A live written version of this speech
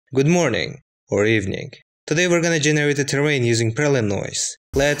Good morning or evening. Today we're gonna generate a terrain using Perlin noise.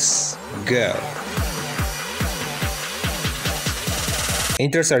 Let's go.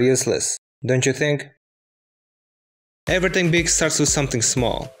 Inters are useless, don't you think? Everything big starts with something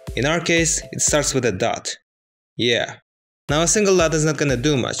small. In our case, it starts with a dot. Yeah. Now a single dot is not gonna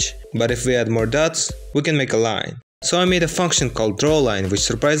do much, but if we add more dots, we can make a line. So I made a function called drawLine, which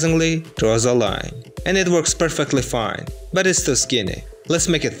surprisingly draws a line. And it works perfectly fine, but it's too skinny. Let's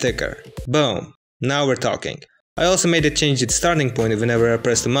make it thicker. Boom. Now we're talking. I also made it change its starting point whenever I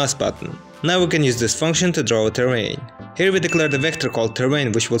press the mouse button. Now we can use this function to draw a terrain. Here we declare the vector called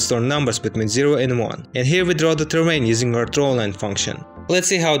terrain, which will store numbers between 0 and 1. And here we draw the terrain using our drawLine function. Let's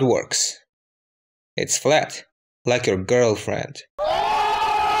see how it works. It's flat, like your girlfriend.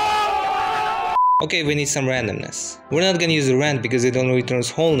 Okay, we need some randomness. We're not gonna use the rand because it only returns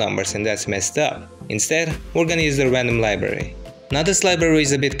whole numbers and that's messed up. Instead, we're gonna use the random library. Now this library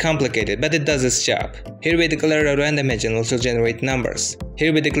is a bit complicated, but it does its job. Here we declare a random edge and also generate numbers.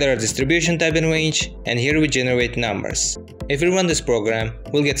 Here we declare a distribution type and range, and here we generate numbers. If we run this program,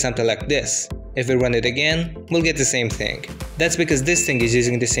 we'll get something like this. If we run it again, we'll get the same thing. That's because this thing is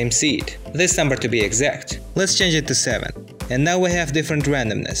using the same seed, this number to be exact. Let's change it to 7. And now we have different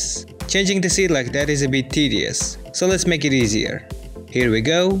randomness. Changing the seed like that is a bit tedious, so let's make it easier. Here we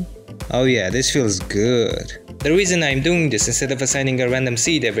go. Oh yeah, this feels good. The reason I'm doing this instead of assigning a random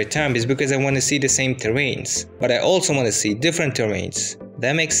seed every time is because I want to see the same terrains, but I also want to see different terrains.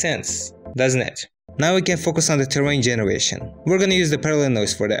 That makes sense, doesn't it? Now we can focus on the terrain generation. We're gonna use the Perlin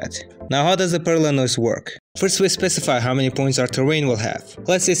noise for that. Now how does the Perlin noise work? First we specify how many points our terrain will have.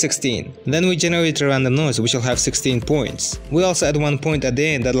 Let's say 16. Then we generate a random noise which will have 16 points. We also add one point at the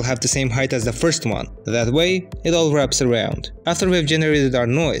end that will have the same height as the first one. That way, it all wraps around. After we've generated our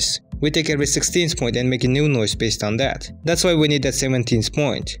noise, we take every 16th point and make a new noise based on that. That's why we need that 17th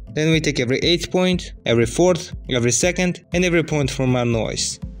point. Then we take every 8th point, every 4th, every 2nd, and every point from our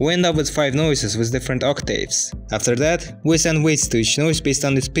noise. We end up with 5 noises with different octaves. After that, we assign weights to each noise based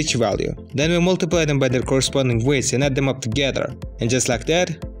on its pitch value. Then we multiply them by their corresponding weights and add them up together. And just like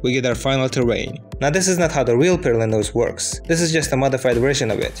that, we get our final terrain. Now this is not how the real Perlin noise works. This is just a modified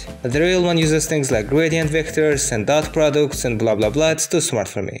version of it. The real one uses things like gradient vectors and dot products and blah blah blah. It's too smart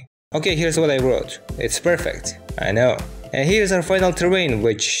for me. Okay, here's what I wrote. It's perfect, I know. And here's our final terrain,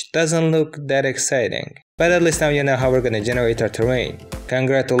 which doesn't look that exciting. But at least now you know how we're gonna generate our terrain.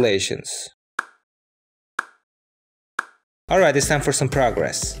 Congratulations. Alright, it's time for some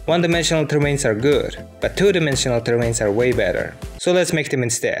progress. One-dimensional terrains are good, but two-dimensional terrains are way better. So let's make them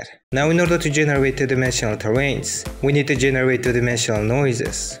instead. Now in order to generate two-dimensional terrains, we need to generate two-dimensional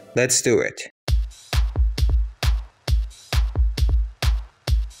noises. Let's do it.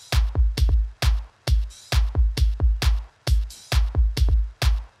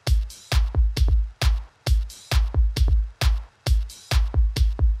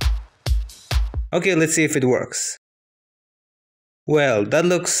 Okay, let's see if it works. Well, that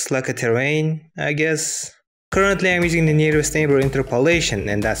looks like a terrain, I guess. Currently I'm using the nearest neighbor interpolation,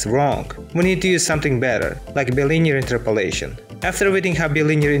 and that's wrong. We need to use something better, like Billionaire Interpolation. After reading how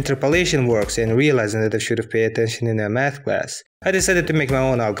Billionaire Interpolation works and realizing that I should have paid attention in a math class, I decided to make my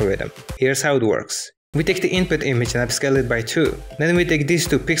own algorithm. Here's how it works. We take the input image and upscale it by 2. Then we take these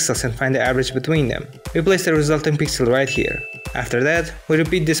two pixels and find the average between them. We place the resulting pixel right here. After that, we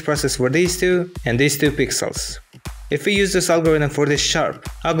repeat this process for these two and these two pixels. If we use this algorithm for this sharp,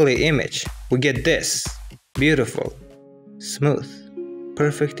 ugly image, we get this. Beautiful, smooth,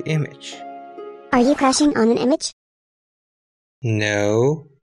 perfect image. Are you crashing on an image? No.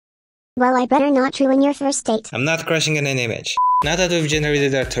 Well, I better not ruin your first date. I'm not crashing on an image. Now that we've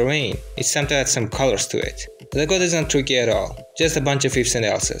generated our terrain, it's time to add some colors to it. The code isn't tricky at all, just a bunch of ifs and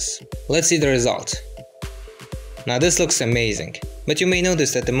elses. Let's see the result. Now this looks amazing, but you may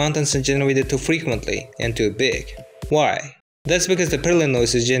notice that the mountains are generated too frequently and too big. Why? That's because the Perlin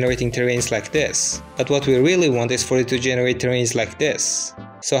noise is generating terrains like this, but what we really want is for it to generate terrains like this.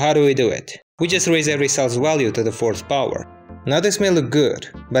 So how do we do it? We just raise every cell's value to the 4th power. Now this may look good,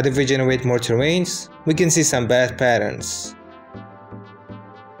 but if we generate more terrains, we can see some bad patterns.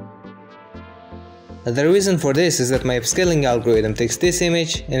 The reason for this is that my upscaling algorithm takes this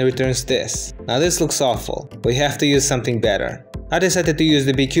image and returns this. Now this looks awful. We have to use something better. I decided to use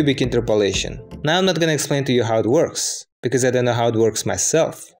the Cubic Interpolation. Now I'm not gonna explain to you how it works, because I don't know how it works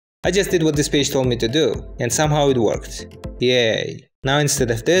myself. I just did what this page told me to do, and somehow it worked. Yay! Now instead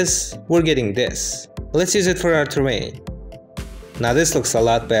of this, we're getting this. Let's use it for our terrain. Now this looks a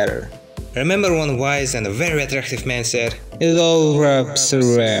lot better. Remember one wise and a very attractive man said, "It all wraps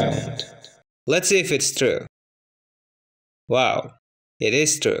around." Let's see if it's true. Wow, It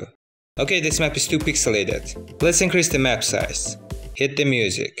is true. Okay, this map is too pixelated. Let's increase the map size. Hit the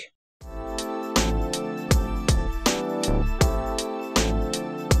music.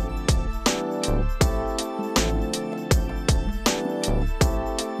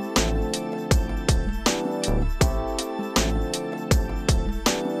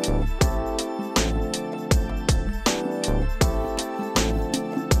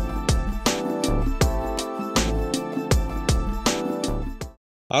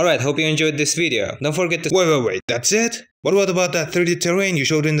 Alright, hope you enjoyed this video. Don't forget to— Wait, that's it? What about that 3D terrain you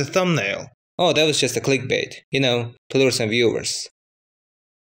showed in the thumbnail? Oh, that was just a clickbait. You know, to lure some viewers.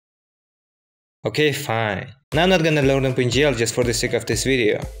 Okay, fine. Now I'm not gonna load up in GL just for the sake of this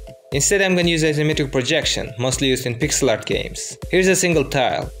video. Instead, I'm gonna use Isometric Projection, mostly used in pixel art games. Here's a single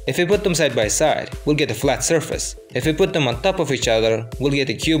tile. If we put them side by side, we'll get a flat surface. If we put them on top of each other, we'll get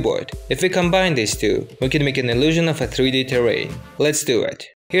a cuboid. If we combine these two, we can make an illusion of a 3D terrain. Let's do it.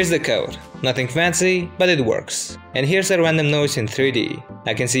 Here's the code. Nothing fancy, but it works. And here's a random noise in 3D.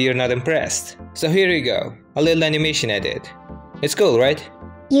 I can see you're not impressed. So here you go. A little animation I did. It's cool, right?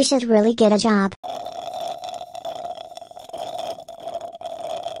 You should really get a job.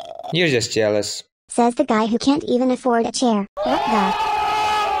 You're just jealous. Says the guy who can't even afford a chair.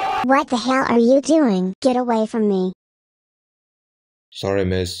 What the hell are you doing? Get away from me. Sorry,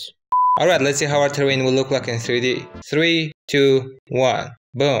 miss. Alright, let's see how our terrain will look like in 3D. 3, 2, 1.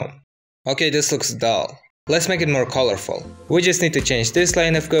 Boom. Okay, this looks dull. Let's make it more colorful. We just need to change this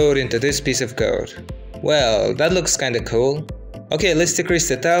line of code into this piece of code. Well, that looks kinda cool. Okay, let's decrease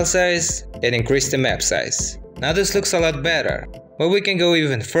the tile size and increase the map size. Now this looks a lot better, but we can go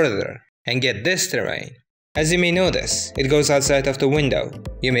even further and get this terrain. As you may notice, it goes outside of the window.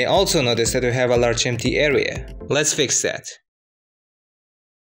 You may also notice that we have a large empty area. Let's fix that.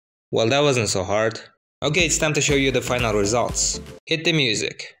 Well, that wasn't so hard. Okay, it's time to show you the final results. Hit the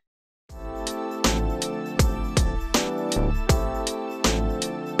music.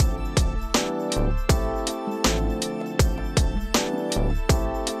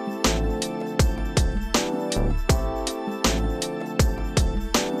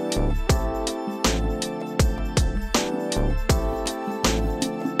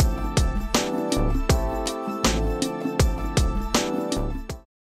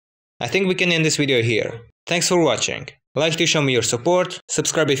 I think we can end this video here. Thanks for watching. Like to show me your support,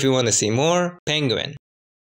 subscribe if you want to see more. Penguin.